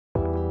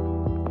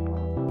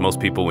Most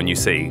people, when you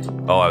say,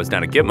 oh, I was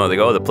down at Gitmo, they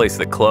go, oh, the place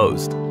that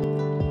closed.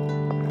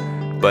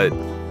 But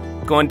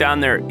going down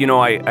there, you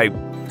know, I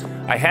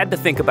had to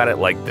think about it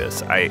like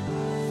this. I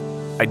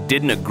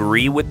didn't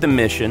agree with the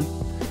mission,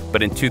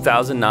 but in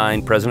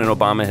 2009, President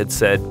Obama had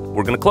said,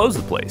 we're going to close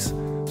the place.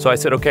 So I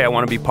said, okay, I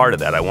want to be part of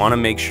that. I want to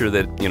make sure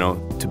that, you know,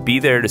 to be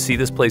there to see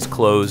this place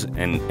close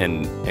and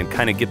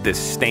kind of get this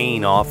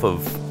stain off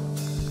of,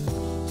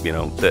 you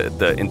know,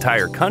 the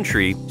entire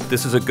country.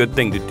 This is a good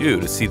thing to do,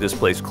 to see this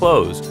place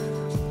close.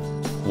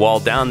 While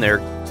down there,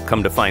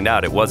 come to find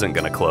out it wasn't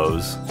going to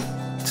close.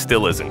 It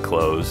still isn't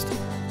closed.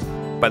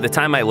 By the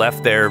time I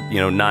left there, you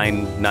know,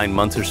 nine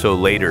months or so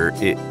later,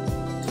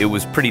 it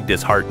was pretty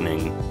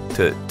disheartening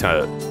to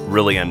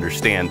really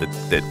understand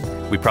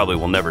that we probably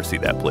will never see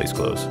that place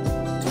close.